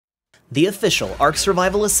The official Ark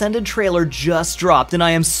Survival Ascended trailer just dropped and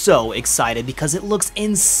I am so excited because it looks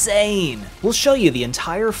insane. We'll show you the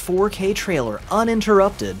entire 4K trailer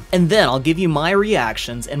uninterrupted, and then I'll give you my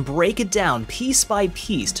reactions and break it down piece by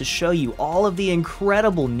piece to show you all of the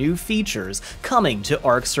incredible new features coming to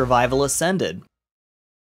Ark Survival Ascended.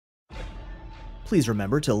 Please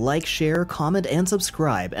remember to like, share, comment, and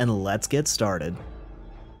subscribe, and let's get started.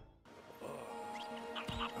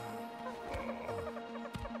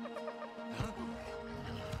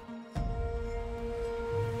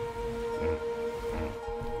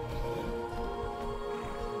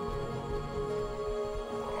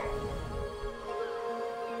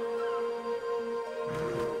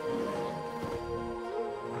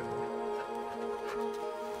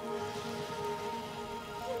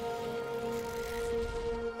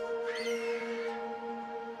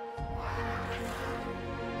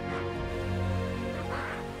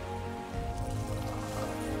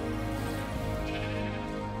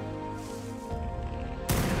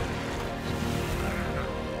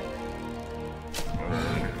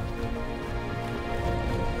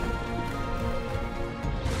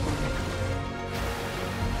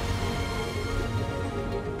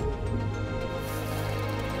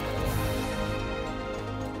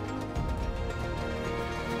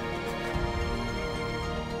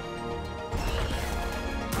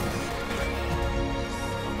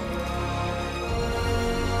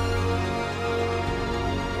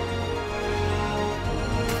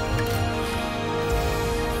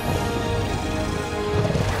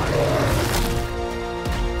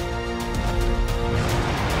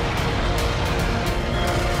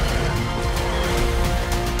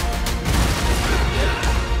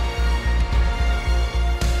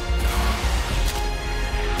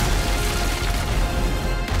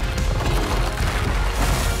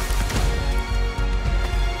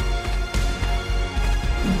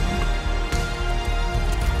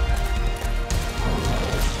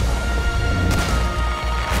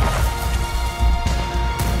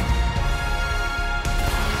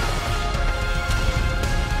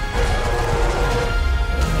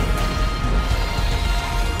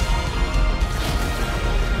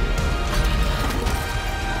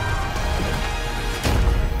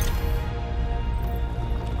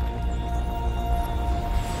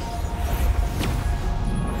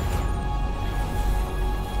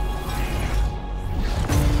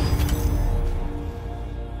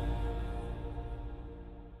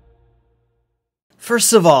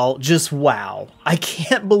 First of all, just wow. I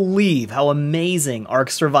can't believe how amazing Ark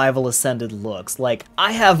Survival Ascended looks. Like,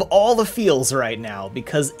 I have all the feels right now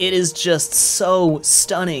because it is just so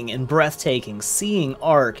stunning and breathtaking seeing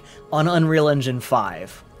Ark on Unreal Engine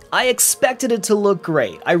 5. I expected it to look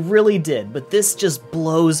great, I really did, but this just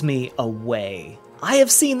blows me away. I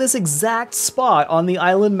have seen this exact spot on the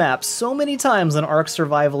island map so many times in Ark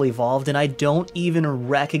Survival Evolved and I don't even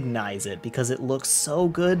recognize it because it looks so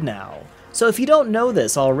good now. So if you don't know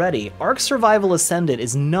this already, Ark Survival Ascended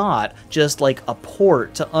is not just like a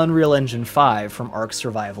port to Unreal Engine 5 from Ark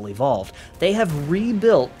Survival Evolved. They have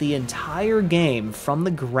rebuilt the entire game from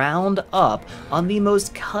the ground up on the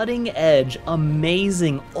most cutting-edge,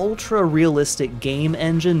 amazing, ultra-realistic game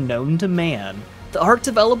engine known to man. The Ark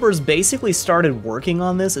developers basically started working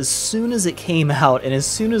on this as soon as it came out and as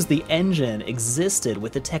soon as the engine existed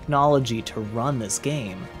with the technology to run this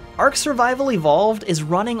game. Ark Survival Evolved is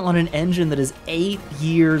running on an engine that is 8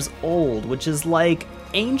 years old, which is like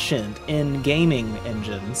ancient in gaming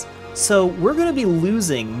engines. So we're going to be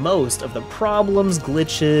losing most of the problems,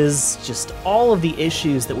 glitches, just all of the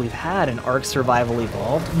issues that we've had in Ark Survival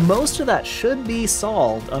Evolved. Most of that should be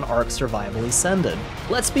solved on Ark Survival Ascended.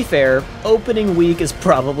 Let's be fair, opening week is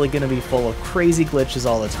probably going to be full of crazy glitches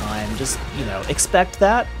all the time. Just, expect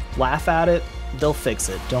that, laugh at it, they'll fix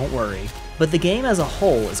it, don't worry. But the game as a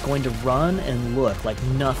whole is going to run and look like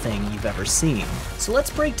nothing you've ever seen. So let's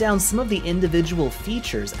break down some of the individual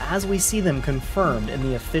features as we see them confirmed in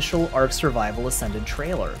the official Ark Survival Ascended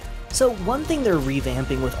trailer. So one thing they're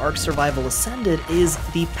revamping with Ark Survival Ascended is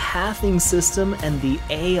the pathing system and the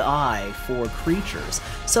AI for creatures.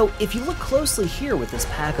 So if you look closely here with this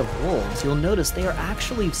pack of wolves, you'll notice they are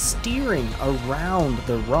actually steering around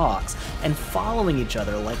the rocks and following each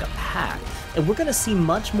other like a pack. And we're going to see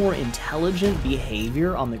much more intelligent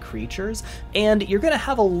behavior on the creatures, and you're going to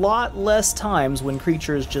have a lot less times when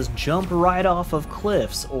creatures just jump right off of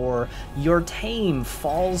cliffs, or your tame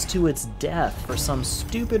falls to its death for some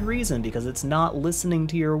stupid reason because it's not listening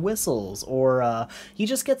to your whistles, or you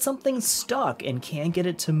just get something stuck and can't get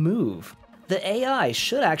it to move. The AI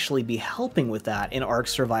should actually be helping with that in Ark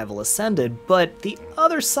Survival Ascended, but the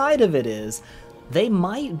other side of it is, they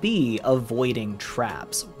might be avoiding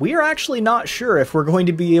traps. We are actually not sure if we're going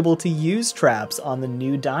to be able to use traps on the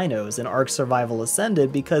new dinos in Ark Survival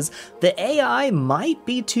Ascended because the AI might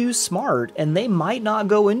be too smart and they might not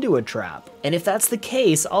go into a trap. And if that's the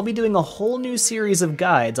case, I'll be doing a whole new series of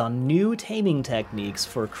guides on new taming techniques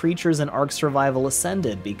for creatures in Ark Survival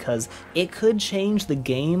Ascended because it could change the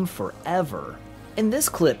game forever. And this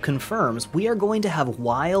clip confirms we are going to have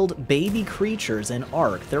wild baby creatures in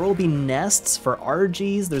Ark. There will be nests for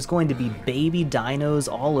RGs, there's going to be baby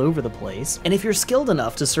dinos all over the place. And if you're skilled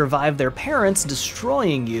enough to survive their parents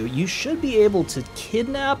destroying you, you should be able to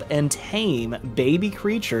kidnap and tame baby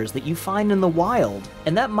creatures that you find in the wild.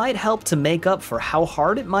 And that might help to make up for how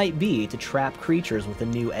hard it might be to trap creatures with a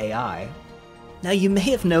new AI. Now you may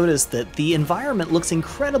have noticed that the environment looks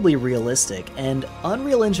incredibly realistic, and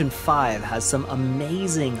Unreal Engine 5 has some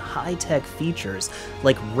amazing high-tech features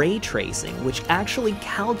like ray tracing, which actually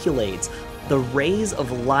calculates the rays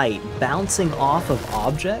of light bouncing off of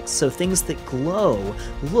objects, so things that glow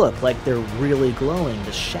look like they're really glowing.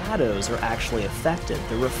 The shadows are actually affected.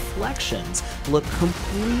 The reflections look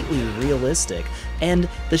completely realistic. And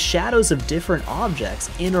the shadows of different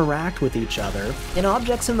objects interact with each other, and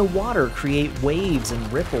objects in the water create waves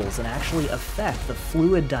and ripples and actually affect the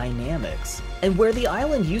fluid dynamics. And where the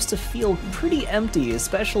island used to feel pretty empty,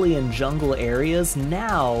 especially in jungle areas,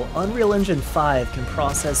 now Unreal Engine 5 can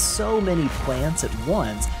process so many plants at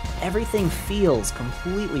once, everything feels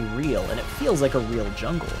completely real, and it feels like a real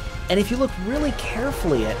jungle. And if you look really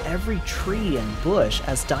carefully at every tree and bush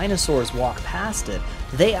as dinosaurs walk past it,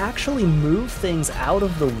 they actually move things out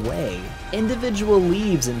of the way. Individual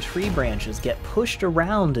leaves and tree branches get pushed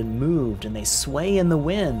around and moved, and they sway in the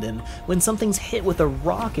wind, and when something's hit with a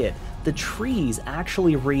rocket, the trees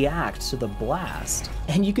actually react to the blast.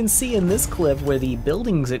 And you can see in this clip where the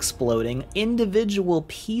building's exploding, individual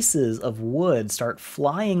pieces of wood start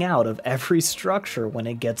flying out of every structure when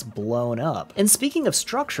it gets blown up. And speaking of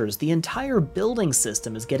structures, the entire building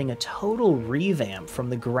system is getting a total revamp from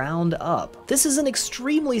the ground up. This is an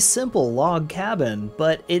extremely simple log cabin,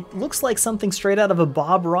 but it looks like something straight out of a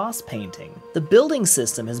Bob Ross painting. The building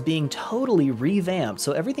system is being totally revamped,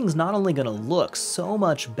 so everything's not only going to look so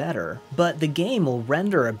much better, but the game will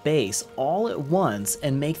render a base all at once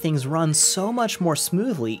and make things run so much more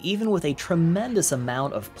smoothly, even with a tremendous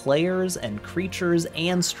amount of players and creatures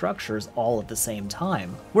and structures all at the same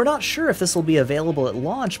time. We're not sure if this will be available at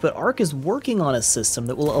launch, but Ark is working on a system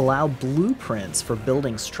that will allow blueprints for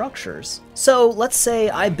building structures. So let's say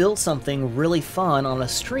I built something really fun on a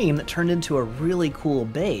stream that turned into a really cool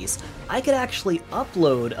base. I could actually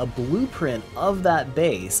upload a blueprint of that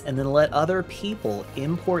base and then let other people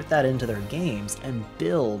import that into their games and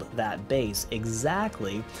build that base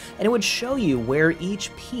exactly, and it would show you where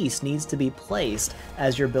each piece needs to be placed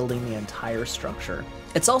as you're building the entire structure.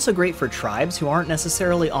 It's also great for tribes who aren't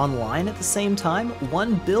necessarily online at the same time.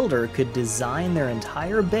 One builder could design their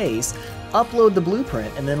entire base, upload the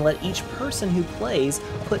blueprint, and then let each person who plays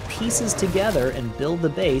put pieces together and build the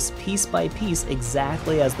base piece by piece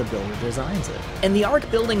exactly as the builder designs it. And the Ark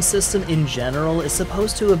building system in general is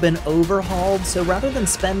supposed to have been overhauled, so rather than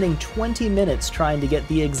spending 20 minutes trying to get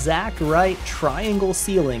the exact right triangle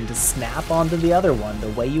ceiling to snap onto the other one the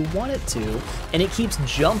way you want it to, and it keeps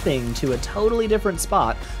jumping to a totally different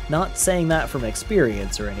spot, not saying that from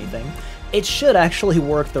experience or anything, it should actually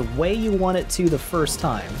work the way you want it to the first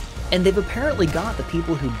time. And they've apparently got the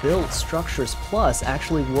people who built Structures Plus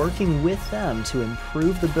actually working with them to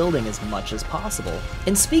improve the building as much as possible.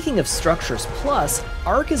 And speaking of Structures Plus,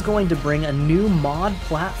 Ark is going to bring a new mod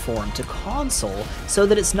platform to console so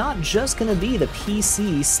that it's not just going to be the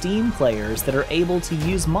PC Steam players that are able to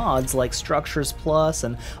use mods like Structures Plus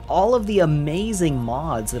and all of the amazing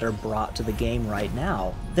mods that are brought to the game right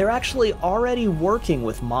now. They're actually already working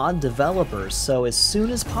with mod developers, so as soon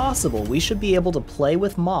as possible we should be able to play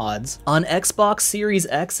with mods on Xbox Series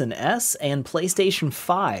X and S and PlayStation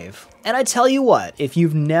 5. And I tell you what, if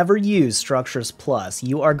you've never used Structures Plus,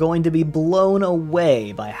 you are going to be blown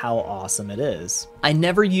away by how awesome it is. I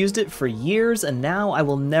never used it for years, and now I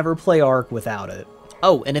will never play Ark without it.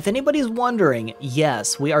 Oh, and if anybody's wondering,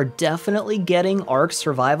 yes, we are definitely getting Ark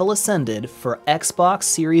Survival Ascended for Xbox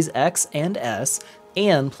Series X and S,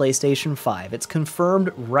 and PlayStation 5. It's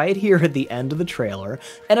confirmed right here at the end of the trailer,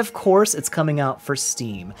 and of course it's coming out for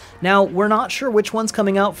Steam. Now, we're not sure which one's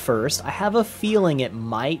coming out first. I have a feeling it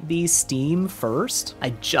might be Steam first.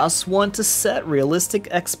 I just want to set realistic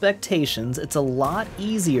expectations. It's a lot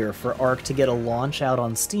easier for Ark to get a launch out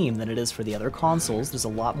on Steam than it is for the other consoles. There's a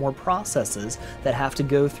lot more processes that have to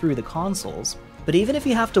go through the consoles. But even if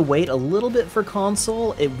you have to wait a little bit for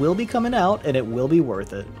console, it will be coming out and it will be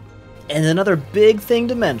worth it. And another big thing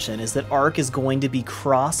to mention is that Ark is going to be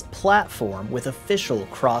cross-platform with official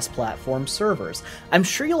cross-platform servers. I'm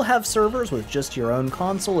sure you'll have servers with just your own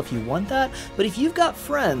console if you want that, but if you've got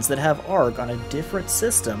friends that have Ark on a different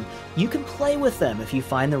system, you can play with them if you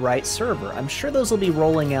find the right server. I'm sure those will be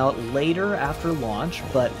rolling out later after launch,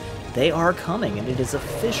 but they are coming and it is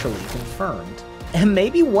officially confirmed. And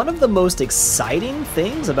maybe one of the most exciting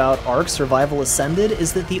things about Ark Survival Ascended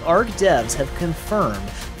is that the Ark devs have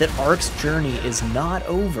confirmed that Ark's journey is not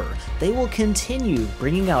over. They will continue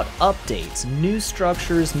bringing out updates, new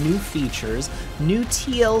structures, new features, new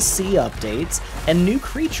TLC updates, and new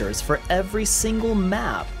creatures for every single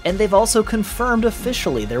map. And they've also confirmed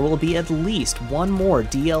officially there will be at least one more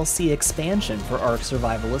DLC expansion for Ark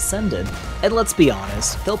Survival Ascended. And let's be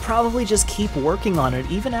honest, they'll probably just keep working on it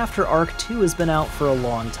even after Ark 2 has been out for a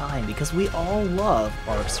long time, because we all love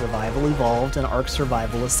Ark Survival Evolved and Ark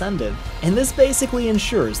Survival Ascended. And this basically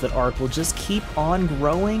ensures that Ark will just keep on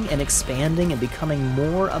growing and expanding and becoming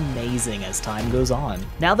more amazing as time goes on.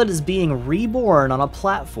 Now that it's being reborn on a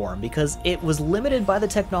platform because it was limited by the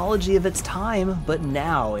technology of its time, but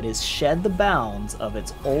now it has shed the bounds of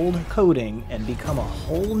its old coding and become a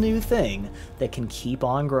whole new thing that can keep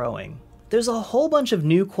on growing. There's a whole bunch of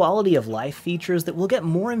new quality of life features that we'll get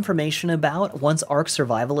more information about once Ark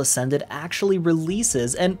Survival Ascended actually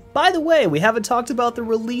releases, and by the way, we haven't talked about the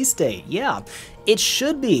release date. Yeah, it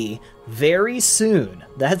should be very soon.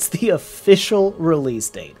 That's the official release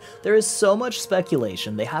date. There is so much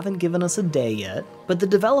speculation, they haven't given us a day yet, but the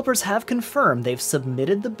developers have confirmed they've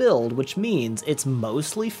submitted the build, which means it's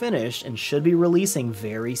mostly finished and should be releasing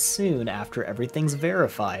very soon after everything's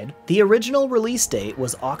verified. The original release date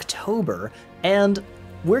was October, and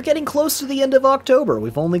we're getting close to the end of October.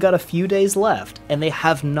 We've only got a few days left, and they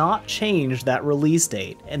have not changed that release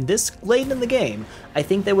date. And this late in the game, I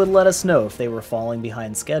think they would let us know if they were falling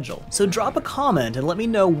behind schedule. So drop a comment and let me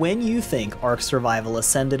know when you think Ark Survival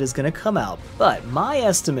Ascended is going to come out. But my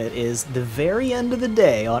estimate is the very end of the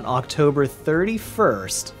day on October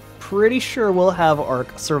 31st. Pretty sure we'll have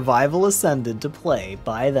Ark Survival Ascended to play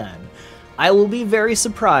by then. I will be very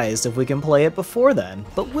surprised if we can play it before then,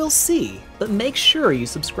 but we'll see. But make sure you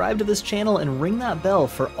subscribe to this channel and ring that bell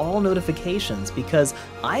for all notifications, because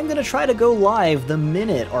I'm going to try to go live the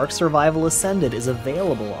minute Ark Survival Ascended is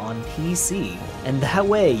available on PC, and that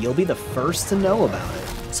way you'll be the first to know about it.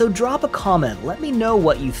 So drop a comment, let me know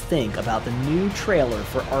what you think about the new trailer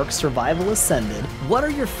for Ark Survival Ascended. What are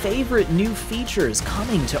your favorite new features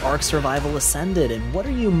coming to Ark Survival Ascended, and what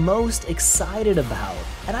are you most excited about?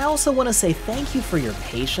 And I also want to say thank you for your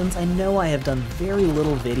patience. I know I have done very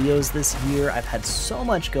little videos this year. I've had so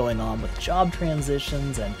much going on with job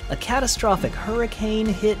transitions, and a catastrophic hurricane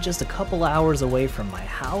hit just a couple hours away from my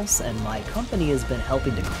house, and my company has been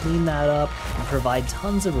helping to clean that up and provide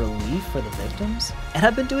tons of relief for the victims. And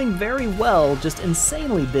I've been doing very well, just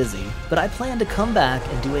insanely busy, but I plan to come back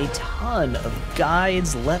and do a ton of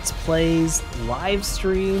guides, let's plays, live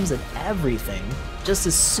streams, and everything just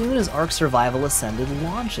as soon as Ark Survival Ascended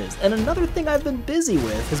launches. And another thing I've been busy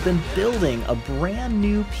with has been building a brand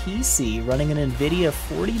new PC running an NVIDIA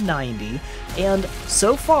 4090, and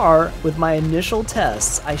so far, with my initial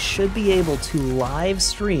tests, I should be able to live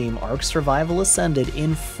stream Ark Survival Ascended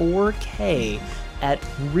in 4K at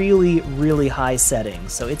really, really high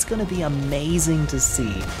settings, so it's going to be amazing to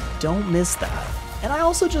see. Don't miss that. And I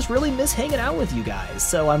also just really miss hanging out with you guys,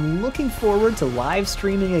 so I'm looking forward to live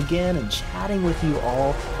streaming again and chatting with you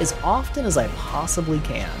all as often as I possibly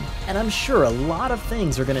can. And I'm sure a lot of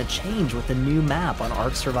things are going to change with the new map on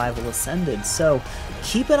Ark Survival Ascended, so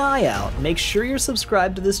keep an eye out, make sure you're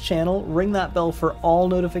subscribed to this channel, ring that bell for all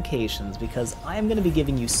notifications, because I'm going to be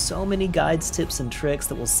giving you so many guides, tips, and tricks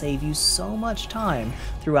that will save you so much time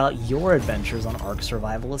throughout your adventures on Ark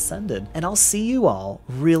Survival Ascended. And I'll see you all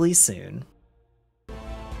really soon.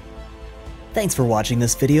 Thanks for watching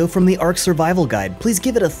this video from the Ark Survival Guide. Please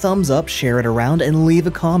give it a thumbs up, share it around, and leave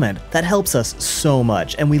a comment. That helps us so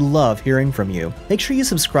much, and we love hearing from you. Make sure you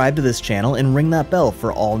subscribe to this channel and ring that bell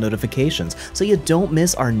for all notifications so you don't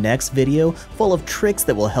miss our next video full of tricks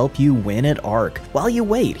that will help you win at Ark. While you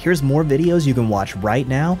wait, here's more videos you can watch right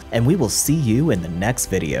now, and we will see you in the next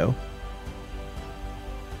video.